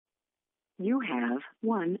You have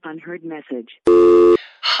one unheard message.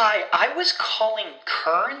 Hi, I was calling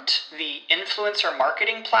Current, the influencer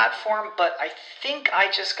marketing platform, but I think I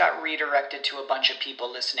just got redirected to a bunch of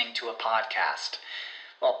people listening to a podcast.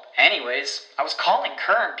 Well, anyways, I was calling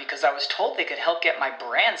Current because I was told they could help get my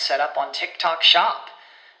brand set up on TikTok Shop,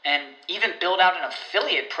 and even build out an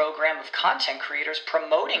affiliate program of content creators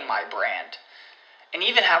promoting my brand, and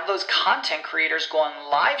even have those content creators go on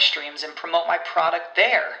live streams and promote my product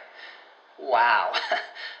there. Wow,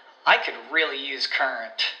 I could really use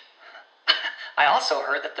Current. I also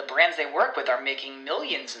heard that the brands they work with are making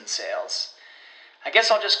millions in sales. I guess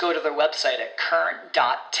I'll just go to their website at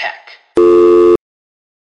current.tech.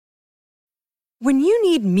 When you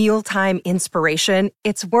need mealtime inspiration,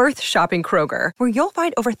 it's worth shopping Kroger, where you'll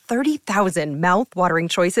find over 30,000 mouth-watering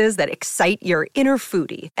choices that excite your inner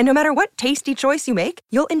foodie. And no matter what tasty choice you make,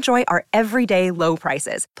 you'll enjoy our everyday low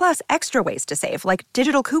prices, plus extra ways to save, like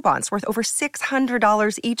digital coupons worth over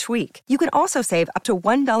 $600 each week. You can also save up to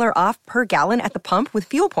 $1 off per gallon at the pump with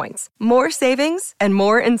fuel points. More savings and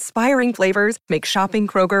more inspiring flavors make shopping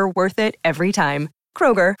Kroger worth it every time.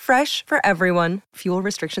 Kroger, fresh for everyone. Fuel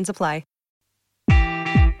restrictions apply.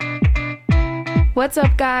 What's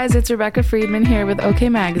up, guys? It's Rebecca Friedman here with OK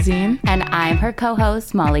Magazine. And I'm her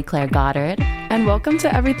co-host, Molly Claire Goddard. And welcome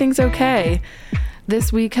to Everything's OK.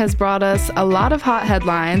 This week has brought us a lot of hot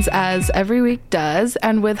headlines, as every week does.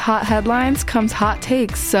 And with hot headlines comes hot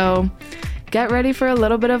takes. So get ready for a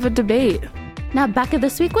little bit of a debate. Now, Becca,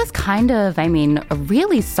 this week was a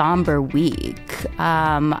really somber week.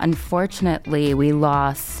 Unfortunately, we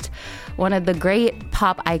lost one of the great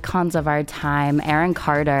pop icons of our time, Aaron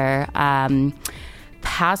Carter,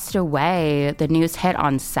 passed away. The news hit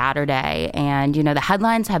on Saturday, and, the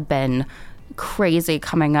headlines have been crazy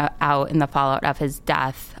coming out in the fallout of his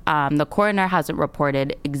death. The coroner hasn't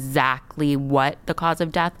reported exactly what the cause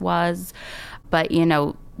of death was, but,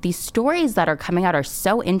 these stories that are coming out are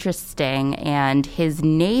so interesting, and his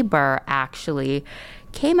neighbor actually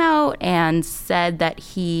came out and said that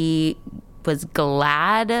he was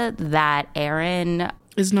glad that Aaron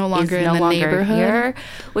is no longer in the neighborhood here,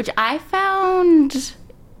 which I found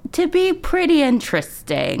to be pretty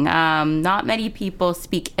interesting. Not many people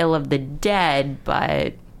speak ill of the dead,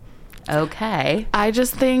 but okay. I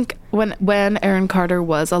just think when Aaron Carter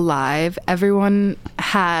was alive, everyone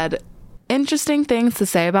had interesting things to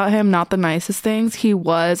say about him, not the nicest things. He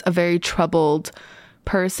was a very troubled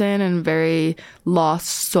person and very lost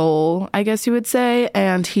soul, I guess you would say,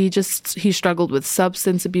 and he struggled with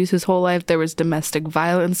substance abuse his whole life. There was domestic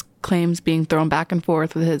violence claims being thrown back and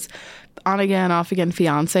forth with his on-again, off-again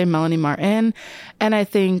fiance, Melanie Martin, and I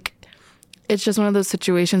think it's just one of those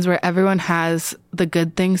situations where everyone has the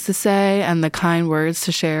good things to say and the kind words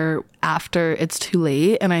to share after it's too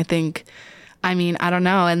late, and I think, I don't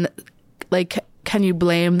know, and can you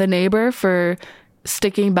blame the neighbor for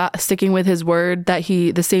sticking with his word, that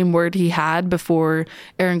the same word he had before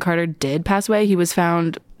Aaron Carter did pass away? He was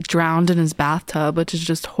found drowned in his bathtub, which is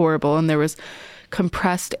just horrible, and there was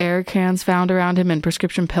compressed air cans found around him and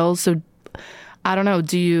prescription pills. So I don't know,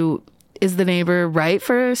 is the neighbor right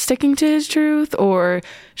for sticking to his truth, or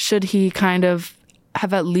should he kind of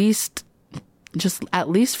have at least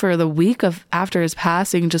for the week after his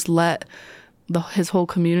passing, just let his whole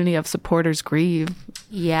community of supporters grieve?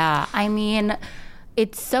 Yeah,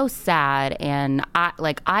 it's so sad, and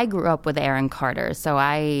I grew up with Aaron Carter, so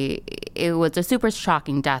it was a super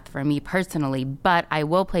shocking death for me personally, but I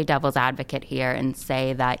will play devil's advocate here and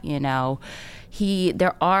say that,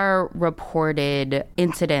 there are reported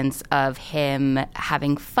incidents of him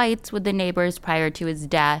having fights with the neighbors prior to his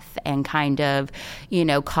death and kind of,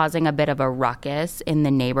 causing a bit of a ruckus in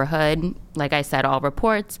the neighborhood. Like I said, all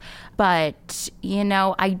reports, but,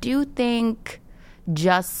 I do think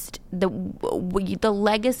just the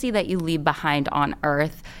legacy that you leave behind on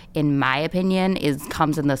Earth, in my opinion,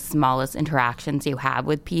 comes in the smallest interactions you have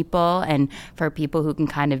with people, and for people who can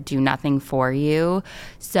kind of do nothing for you.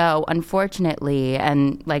 So unfortunately,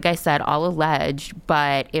 and like I said, all alleged,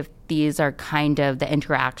 but if these are kind of the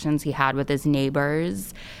interactions he had with his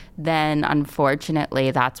neighbors, then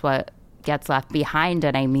unfortunately that's what gets left behind.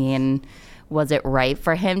 And was it right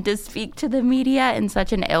for him to speak to the media in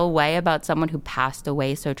such an ill way about someone who passed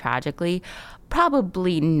away so tragically?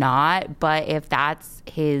 Probably not, but if that's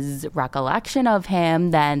his recollection of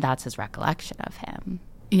him, then that's his recollection of him.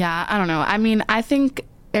 Yeah, I don't know. I think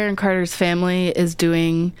Aaron Carter's family is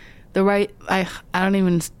doing the right, I don't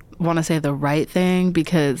even want to say the right thing,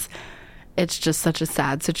 because it's just such a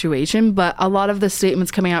sad situation, but a lot of the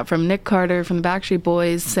statements coming out from Nick Carter, from the Backstreet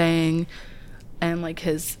Boys, saying, and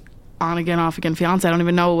his on again, off again fiance. I don't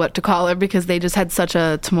even know what to call her because they just had such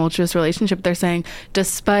a tumultuous relationship. They're saying,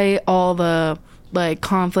 despite all the like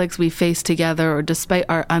conflicts we face together, or despite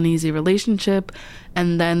our uneasy relationship,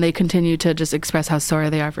 and then they continue to just express how sorry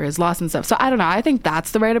they are for his loss and stuff. So I don't know. I think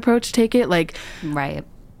that's the right approach to take it. Like, Right.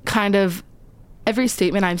 kind of every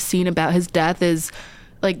statement I've seen about his death is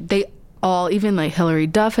like they all, even like Hillary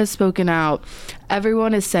Duff has spoken out.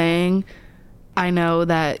 Everyone is saying, I know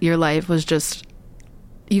that your life was just,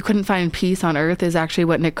 you couldn't find peace on earth, is actually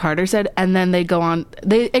what Nick Carter said. And then they go on,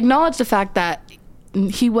 they acknowledge the fact that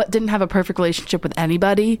he didn't have a perfect relationship with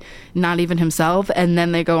anybody, not even himself. And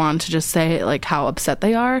then they go on to just say like how upset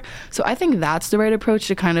they are. So I think that's the right approach,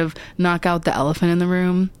 to kind of knock out the elephant in the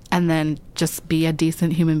room and then just be a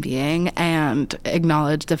decent human being and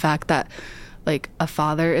acknowledge the fact that like a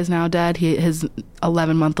father is now dead. His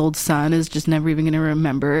 11-month-old son is just never even going to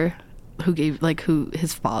remember who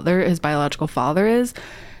his father, his biological father is,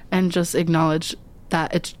 and just acknowledge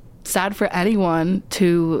that it's sad for anyone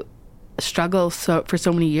to struggle for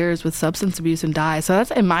so many years with substance abuse and die. So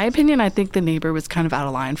that's, in my opinion, I think the neighbor was kind of out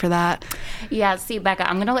of line for that. Yeah, see, Becca,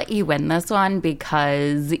 I'm going to let you win this one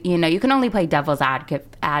because, you know, you can only play devil's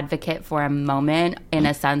advocate for a moment in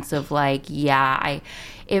a sense of like,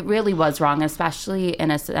 it really was wrong, especially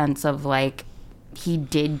in a sense of like, he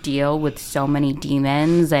did deal with so many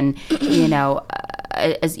demons, and you know,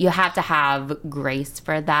 you have to have grace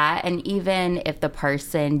for that. And even if the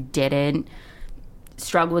person didn't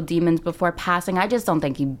struggle with demons before passing, I just don't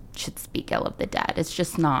think you should speak ill of the dead. It's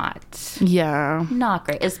just not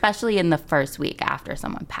great, especially in the first week after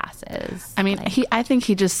someone passes. I mean, I think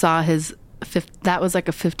he just saw that was like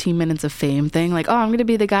a 15 minutes of fame thing. Like, oh, I'm going to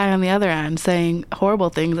be the guy on the other end saying horrible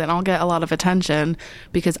things and I'll get a lot of attention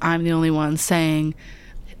because I'm the only one saying,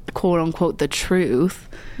 quote unquote, the truth.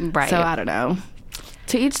 Right. So I don't know.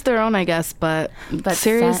 To each their own, I guess. But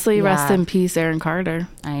seriously, rest in peace, Aaron Carter.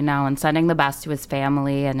 I know. And sending the best to his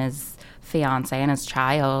family and his fiance and his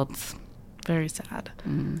child. Very sad.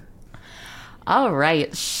 Mm. All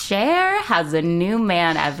right. Cher has a new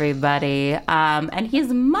man, everybody. And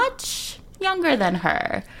he's much younger than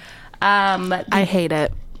her. I hate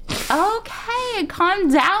it. Okay, calm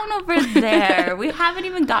down over there. We haven't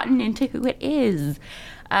even gotten into who it is.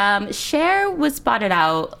 Cher was spotted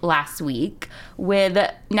out last week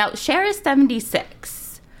now Cher is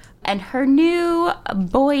 76. And her new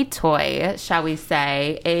boy toy, shall we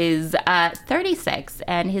say, is 36.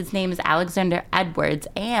 And his name is Alexander Edwards.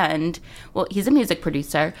 And, well, he's a music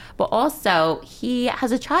producer, but also he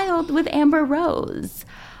has a child with Amber Rose.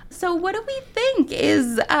 So what do we think?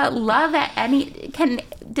 Is love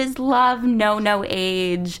does love know no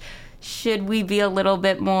age? Should we be a little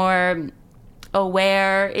bit more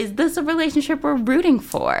aware? Is this a relationship we're rooting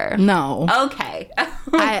for? No. Okay.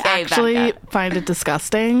 I actually find it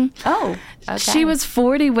disgusting. Oh, okay. She was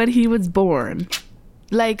 40 when he was born.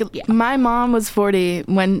 Like, my mom was 40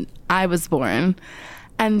 when I was born.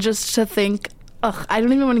 And just to think, I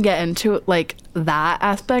don't even want to get into like that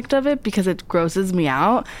aspect of it because it grosses me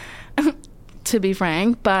out, to be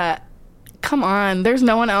frank. But come on, there's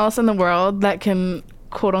no one else in the world that can,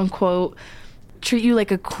 quote unquote, treat you like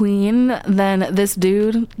a queen than this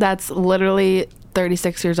dude that's literally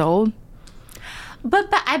 36 years old.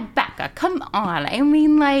 But Becca, come on. I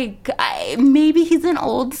mean, like, maybe he's an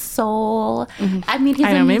old soul. Mm-hmm. I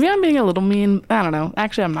mean, maybe I'm being a little mean. I don't know.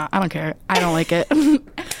 Actually, I'm not. I don't care. I don't like it.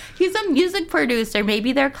 He's a music producer.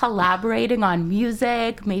 Maybe they're collaborating on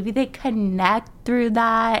music. Maybe they connect through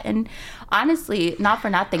that. And honestly, not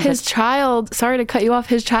for nothing. His child, sorry to cut you off,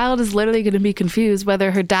 his child is literally going to be confused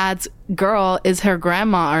whether her dad's girl is her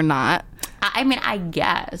grandma or not. I mean, I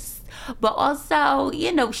guess. But also,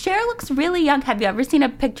 you know, Cher looks really young. Have you ever seen a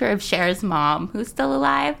picture of Cher's mom who's still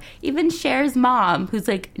alive? Even Cher's mom, who's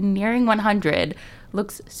like nearing 100,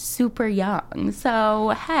 looks super young. So,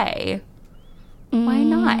 hey, why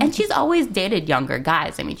not? And she's always dated younger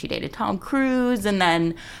guys. I mean, she dated Tom Cruise, and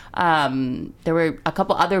then there were a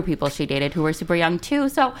couple other people she dated who were super young too.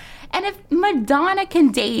 So, and if Madonna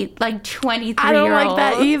can date like 23-year-olds, I don't like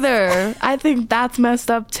that either. I think that's messed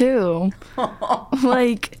up too.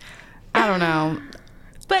 Like, I don't know.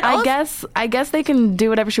 But I guess they can do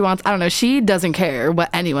whatever she wants. I don't know. She doesn't care what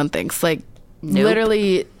anyone thinks. Like,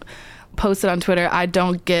 literally posted on Twitter, I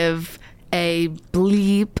don't give a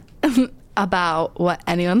bleep about what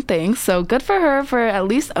anyone thinks. So good for her for at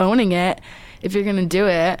least owning it. If you're going to do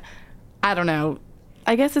it, I don't know.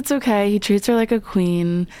 I guess it's okay. He treats her like a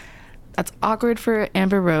queen. That's awkward for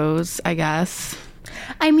Amber Rose, I guess.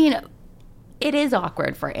 I mean, it is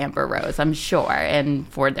awkward for Amber Rose, I'm sure, and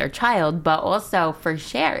for their child, but also for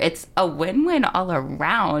Cher. It's a win-win all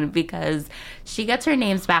around because she gets her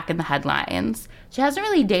names back in the headlines. She hasn't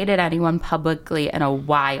really dated anyone publicly in a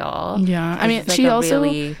while. Yeah, I mean,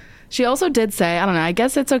 she also did say, I don't know, I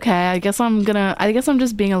guess it's okay. I guess I'm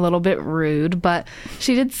just being a little bit rude, but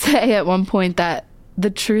she did say at one point that the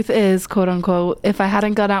truth is, quote unquote, if I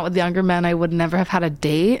hadn't gone out with younger men, I would never have had a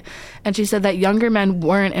date. And she said that younger men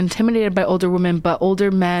weren't intimidated by older women, but older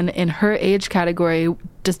men in her age category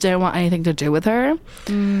just didn't want anything to do with her.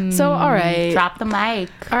 So, all right. Drop the mic.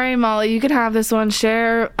 All right, Molly, you can have this one.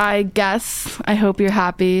 Cher, I guess. I hope you're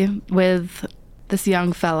happy with this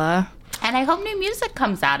young fella. And I hope new music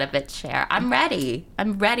comes out of it, Cher. I'm ready.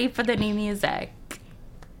 I'm ready for the new music.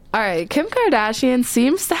 All right, Kim Kardashian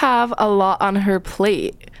seems to have a lot on her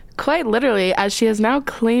plate, quite literally, as she is now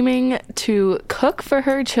claiming to cook for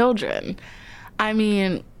her children. I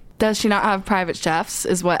mean, does she not have private chefs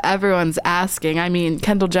is what everyone's asking. I mean,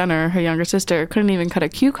 Kendall Jenner, her younger sister, couldn't even cut a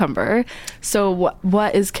cucumber. So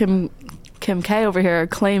what is Kim K over here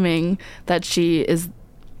claiming that she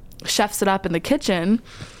chefs it up in the kitchen?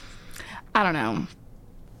 I don't know.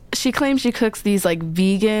 She claims she cooks these like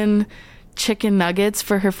vegan chicken nuggets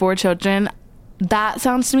for her 4 children. That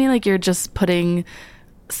sounds to me like you're just putting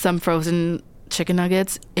some frozen chicken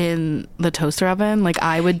nuggets in the toaster oven like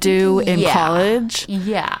I would do in college.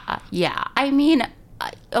 Yeah. I mean,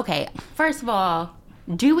 okay, first of all,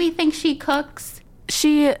 do we think she cooks?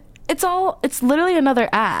 It's literally another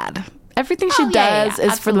ad. Everything she does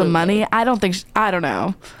is for the money. I don't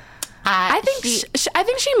know. I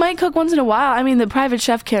think she might cook once in a while. I mean, the private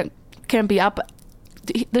chef can't be up.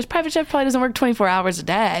 This private chef probably doesn't work 24 hours a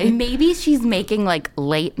day. Maybe she's making like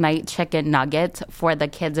late night chicken nuggets for the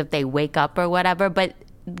kids if they wake up or whatever. But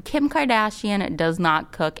Kim Kardashian does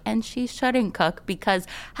not cook, and she shouldn't cook, because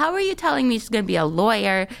how are you telling me she's going to be a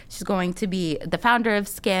lawyer? She's going to be the founder of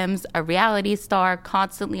Skims, a reality star,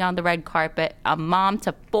 constantly on the red carpet, a mom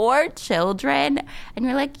to 4 children. And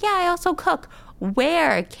you're like, yeah, I also cook.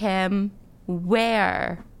 Where, Kim?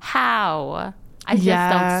 Where? How? I just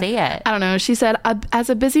don't see it. I don't know. She said, as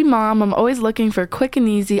a busy mom, I'm always looking for quick and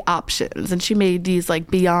easy options. And she made these like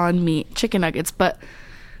Beyond Meat chicken nuggets. But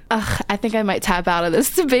I think I might tap out of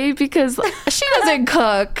this debate because she doesn't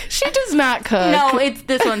cook. She does not cook. No,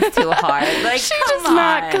 this one's too hard. Like, she does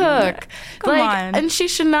not cook. Come on. And she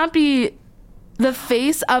should not be the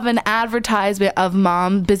face of an advertisement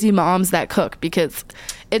of busy moms that cook, because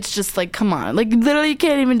it's just like, come on. Like, literally, you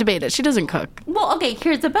can't even debate it. She doesn't cook. Well, okay,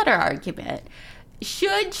 here's a better argument.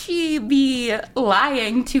 Should she be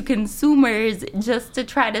lying to consumers just to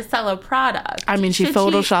try to sell a product? I mean, she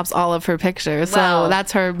photoshops all of her pictures, so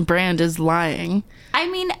that's her brand is lying. I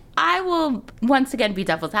mean, I will once again be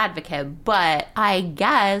devil's advocate, but I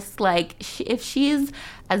guess, like, if she's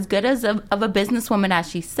as good as of a businesswoman as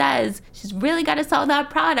she says, she's really got to sell that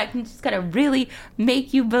product, and she's got to really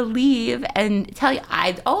make you believe and tell you,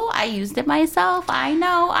 I used it myself. I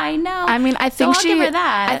know. I mean, I think I'll give her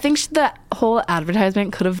that. I think the whole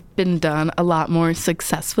advertisement could have been done a lot more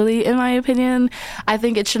successfully, in my opinion. I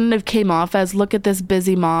think it shouldn't have came off as, look at this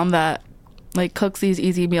busy mom that like cooks these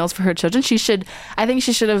easy meals for her children. I think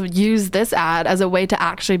she should have used this ad as a way to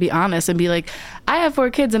actually be honest and be like, I have 4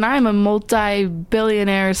 kids and I'm a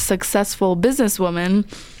multi-billionaire successful businesswoman.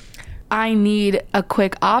 I need a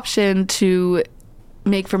quick option to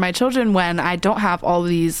make for my children when I don't have all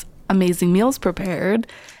these amazing meals prepared.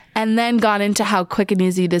 And then gone into how quick and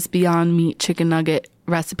easy this Beyond Meat chicken nugget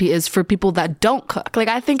recipe is for people that don't cook. Like,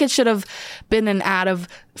 I think it should have been an ad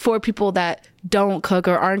for people that don't cook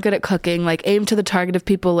or aren't good at cooking, like aimed to the target of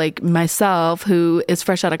people like myself, who is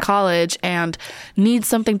fresh out of college and needs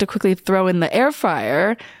something to quickly throw in the air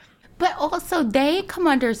fryer. But also, they come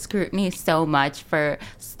under scrutiny so much for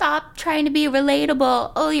stop trying to be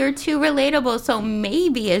relatable. Oh, you're too relatable. So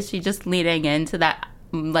maybe is she just leading into that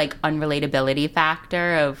like unrelatability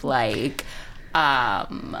factor of like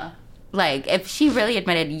if she really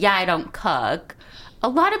admitted, yeah, I don't cook. A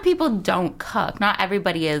lot of people don't cook. Not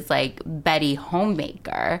everybody is like Betty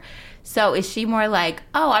Homemaker. So is she more like,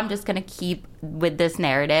 oh, I'm just going to keep with this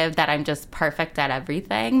narrative that I'm just perfect at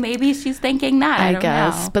everything? Maybe she's thinking that. I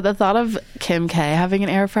guess. But the thought of Kim K having an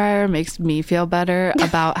air fryer makes me feel better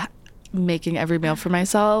about making every meal for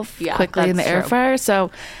myself quickly in the air fryer.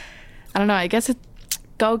 So I don't know. I guess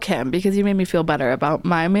go Kim, because you made me feel better about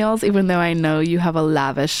my meals, even though I know you have a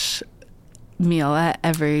lavish meal at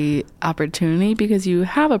every opportunity because you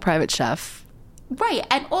have a private chef. Right.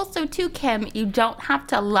 And also too, Kim, you don't have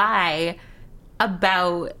to lie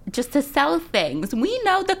about just to sell things. We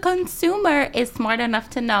know the consumer is smart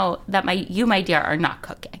enough to know that you, my dear, are not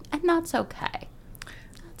cooking. And And that's okay.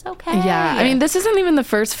 That's okay. Yeah. I mean, this isn't even the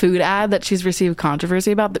first food ad that she's received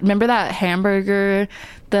controversy about. Remember that hamburger,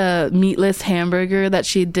 the meatless hamburger that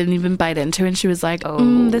she didn't even bite into, and she was like,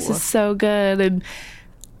 this is so good. And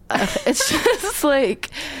it's just like,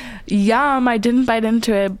 yum, I didn't bite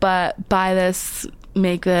into it, but buy this,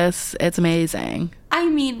 make this, it's amazing. I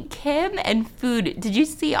mean, Kim and food. Did you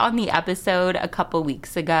see on the episode a couple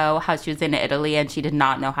weeks ago how she was in Italy and she did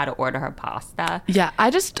not know how to order her pasta? Yeah, I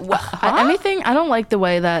don't like the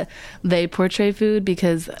way that they portray food,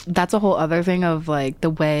 because that's a whole other thing of like the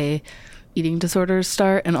way eating disorders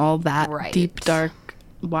start and all that deep, dark,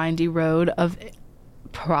 windy road of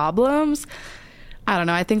problems. I don't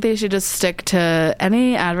know. I think they should just stick to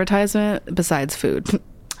any advertisement besides food.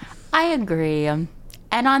 I agree.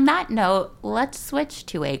 And on that note, let's switch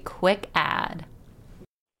to a quick ad.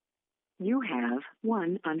 You have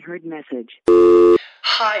one unheard message.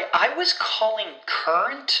 Hi, I was calling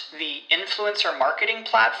Current, the influencer marketing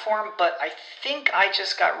platform, but I think I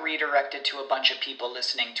just got redirected to a bunch of people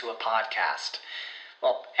listening to a podcast.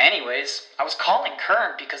 Well, anyways, I was calling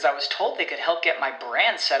Current because I was told they could help get my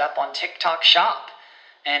brand set up on TikTok Shop,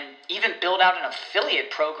 and even build out an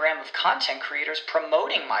affiliate program of content creators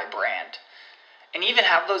promoting my brand. And even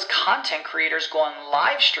have those content creators go on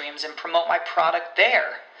live streams and promote my product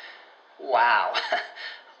there. Wow,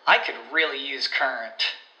 I could really use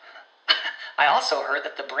Current. I also heard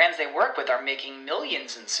that the brands they work with are making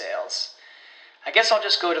millions in sales. I guess I'll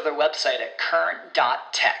just go to their website at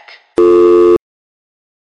current.tech.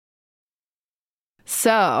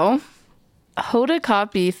 So, Hoda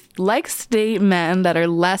Kotb likes to date men that are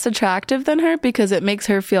less attractive than her because it makes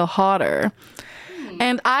her feel hotter.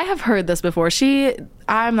 And I have heard this before.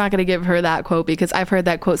 I'm not going to give her that quote because I've heard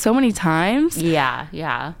that quote so many times.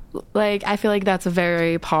 Yeah. Like, I feel like that's a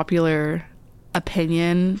very popular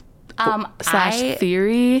opinion /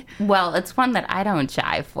 theory. Well, it's one that I don't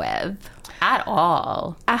jive with at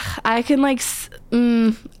all. I can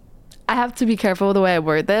I have to be careful with the way I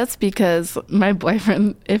word this because my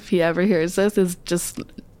boyfriend, if he ever hears this, is just,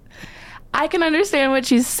 I can understand what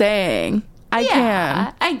she's saying. I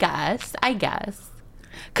can. I guess.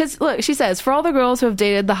 Because, look, she says, for all the girls who have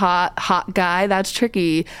dated the hot guy, that's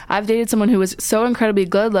tricky. I've dated someone who was so incredibly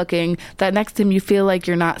good looking that next to him you feel like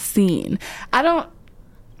you're not seen.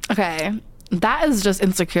 Okay, that is just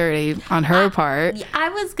insecurity on her part. I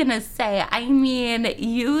was going to say, I mean,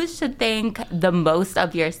 you should think the most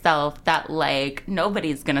of yourself that, like,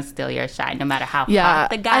 nobody's going to steal your shine no matter how hot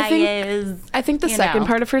the guy is. I think the second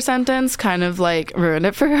part of her sentence kind of, like, ruined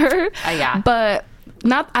it for her. Yeah. But...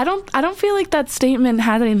 I don't feel like that statement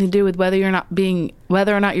has anything to do with whether or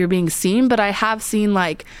not you're being seen, but I have seen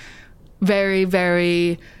like very,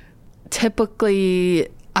 very typically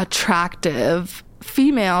attractive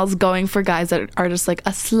females going for guys that are just like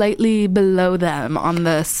a slightly below them on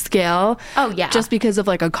the scale. Oh yeah. Just because of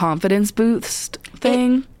like a confidence boost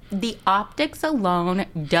thing. The optics alone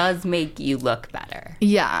does make you look better.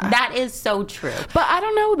 Yeah. That is so true. But I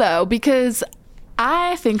don't know though, because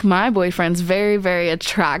I think my boyfriend's very, very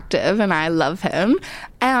attractive and I love him.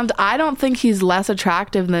 And I don't think he's less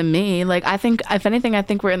attractive than me. Like, I think, if anything, I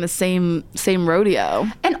think we're in the same rodeo.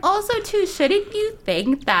 And also, too, shouldn't you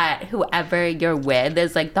think that whoever you're with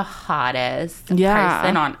is, like, the hottest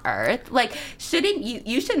person on earth? Like, shouldn't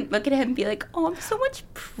you shouldn't look at him and be like, oh, I'm so much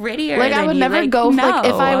prettier like, than I would you. never like, go, no. like,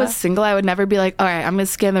 if I was single, I would never be like, all right, I'm going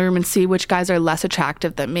to scan the room and see which guys are less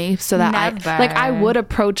attractive than me. So that I would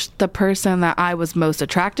approach the person that I was most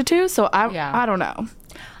attracted to. So I don't know.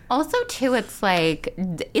 Also, too, it's like,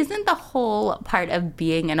 isn't the whole part of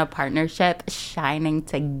being in a partnership shining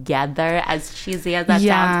together, as cheesy as that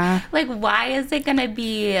sounds? Like, why is it going to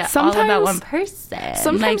be all about one person?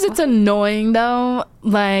 Sometimes it's annoying, though.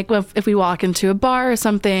 Like, if we walk into a bar or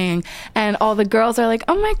something, and all the girls are like,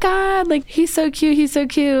 oh my God, like, he's so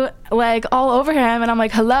cute, like, all over him. And I'm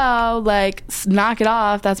like, hello, like, knock it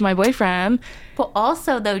off. That's my boyfriend. But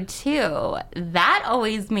also, though, too, that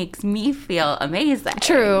always makes me feel amazing.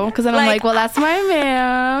 True, because then I'm like, well, that's my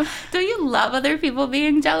man. Don't you love other people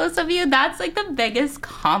being jealous of you? That's, like, the biggest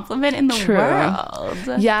compliment in the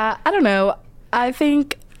world. Yeah, I don't know. I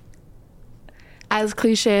think, as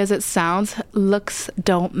cliche as it sounds, looks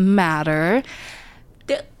don't matter.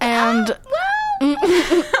 And...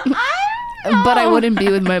 But I wouldn't be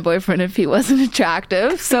with my boyfriend if he wasn't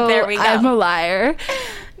attractive. So there we go. I'm a liar.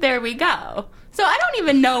 There we go. So I don't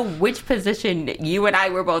even know which position you and I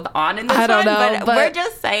were both on in this I don't know, but we're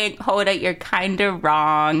just saying, Hoda, you're kind of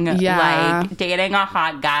wrong. Yeah. Like, dating a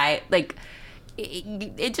hot guy, like,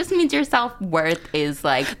 it just means your self-worth is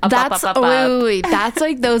like up. Wait. That's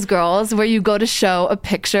like those girls where you go to show a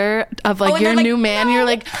picture of like your new man. No. You're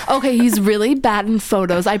like, okay, he's really bad in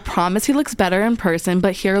photos. I promise he looks better in person,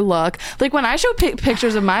 but here, look. Like when I show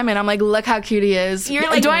pictures of my man, I'm like, look how cute he is. You're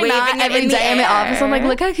like, do I not every day in the office? I'm like,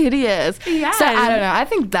 look how cute he is. Yes. So I don't know. I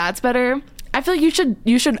think that's better. I feel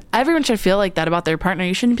like everyone should feel like that about their partner.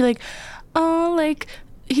 You shouldn't be like, oh, like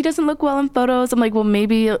he doesn't look well in photos. I'm like, well,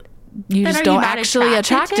 maybe you just don't actually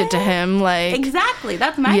attracted to him. Like, exactly,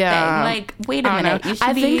 that's my thing. Like, wait a minute,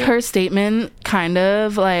 I think her statement kind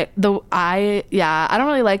of like I don't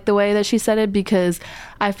really like the way that she said it, because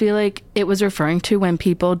I feel like it was referring to when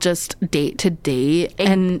people just date to date.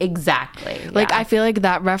 And exactly, like I feel like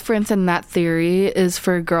that reference and that theory is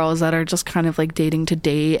for girls that are just kind of like dating to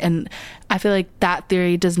date, and I feel like that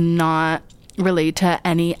theory does not relate to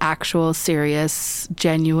any actual serious,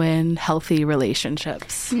 genuine, healthy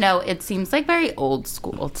relationships. No, it seems like very old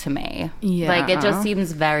school to me. Yeah. Like it just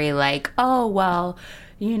seems very like, oh, well,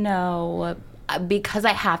 you know, because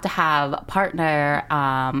I have to have a partner,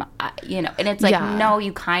 you know, and it's like, no,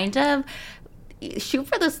 you kind of shoot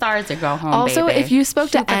for the stars or go home. Also, baby. if you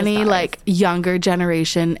spoke to any like younger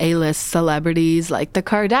generation A-list celebrities like the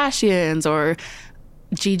Kardashians or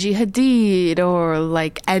Gigi Hadid or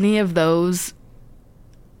like any of those,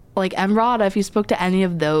 like Emrata, if you spoke to any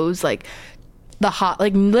of those, like the hot,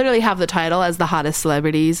 like literally have the title as the hottest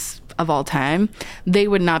celebrities of all time, they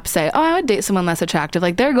would not say, oh, I would date someone less attractive.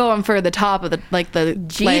 Like they're going for the top of the, like the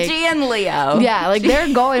Gigi like, and Leo. Yeah, like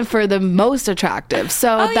they're going for the most attractive.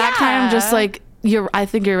 So that kind of just like, I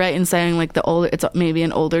think you're right in saying like it's maybe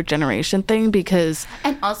an older generation thing, because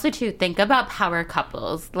and also to think about power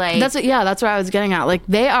couples, like that's where I was getting at. Like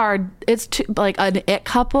it's too, like an it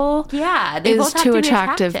couple. Yeah, they is both have two to be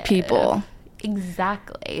attractive people.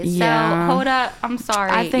 Exactly. Yeah. So Hoda, I'm sorry,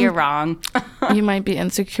 I think you're wrong. You might be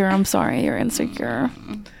insecure. I'm sorry, you're insecure.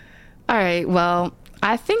 All right. Well,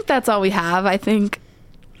 I think that's all we have. I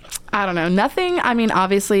don't know. Nothing. I mean,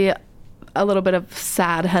 obviously, a little bit of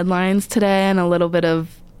sad headlines today and a little bit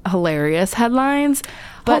of hilarious headlines.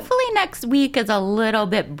 But hopefully next week is a little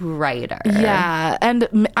bit brighter. Yeah, and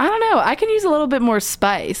I don't know. I can use a little bit more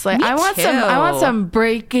spice. Like I want some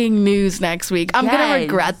breaking news next week. I'm gonna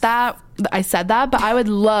regret that I said that, but I would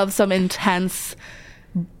love some intense.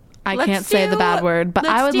 I can't say the bad word, but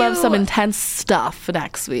I would love some intense stuff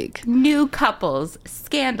next week. New couples,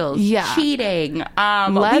 scandals, cheating. We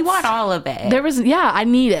want all of it. I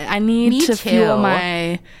need it. I need to fuel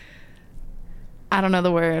my. I don't know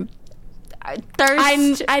the word.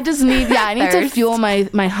 Thirst. I just need. Yeah, I need to fuel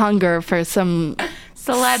my hunger for some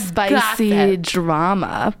spicy gossip.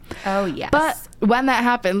 Drama. Oh yes. But when that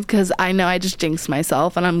happens, because I know I just jinxed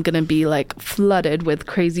myself, and I'm gonna be like flooded with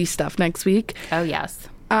crazy stuff next week. Oh yes.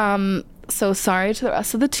 So sorry to the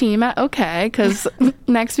rest of the team at OK, because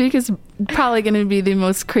next week is probably going to be the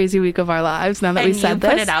most crazy week of our lives now that we said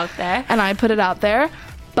this. And you put it out there. And I put it out there.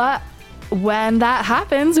 But when that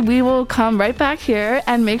happens, we will come right back here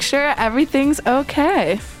and make sure everything's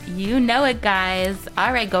okay. You know it, guys.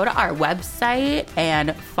 All right, go to our website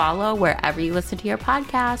and follow wherever you listen to your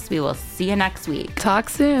podcast. We will see you next week. Talk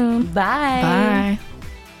soon. Bye. Bye.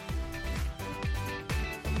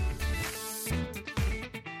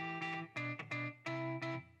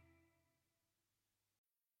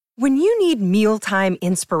 When you need mealtime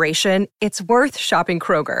inspiration, it's worth shopping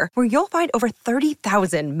Kroger, where you'll find over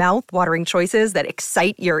 30,000 mouth-watering choices that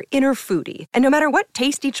excite your inner foodie. And no matter what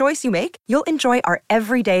tasty choice you make, you'll enjoy our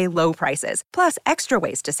everyday low prices, plus extra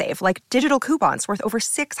ways to save, like digital coupons worth over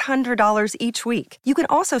 $600 each week. You can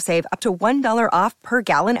also save up to $1 off per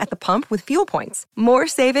gallon at the pump with fuel points. More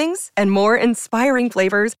savings and more inspiring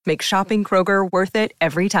flavors make shopping Kroger worth it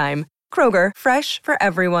every time. Kroger, fresh for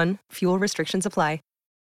everyone. Fuel restrictions apply.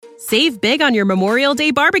 Save big on your Memorial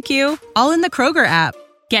Day barbecue, all in the Kroger app.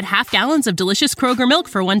 Get half gallons of delicious Kroger milk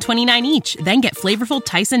for $1.29 each. Then get flavorful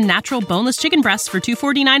Tyson natural boneless chicken breasts for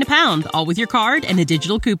 $2.49 a pound, all with your card and a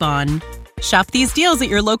digital coupon. Shop these deals at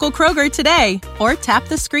your local Kroger today, or tap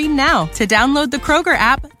the screen now to download the Kroger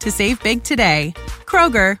app to save big today.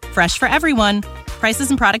 Kroger, fresh for everyone.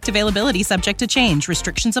 Prices and product availability subject to change.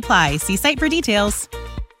 Restrictions apply. See site for details.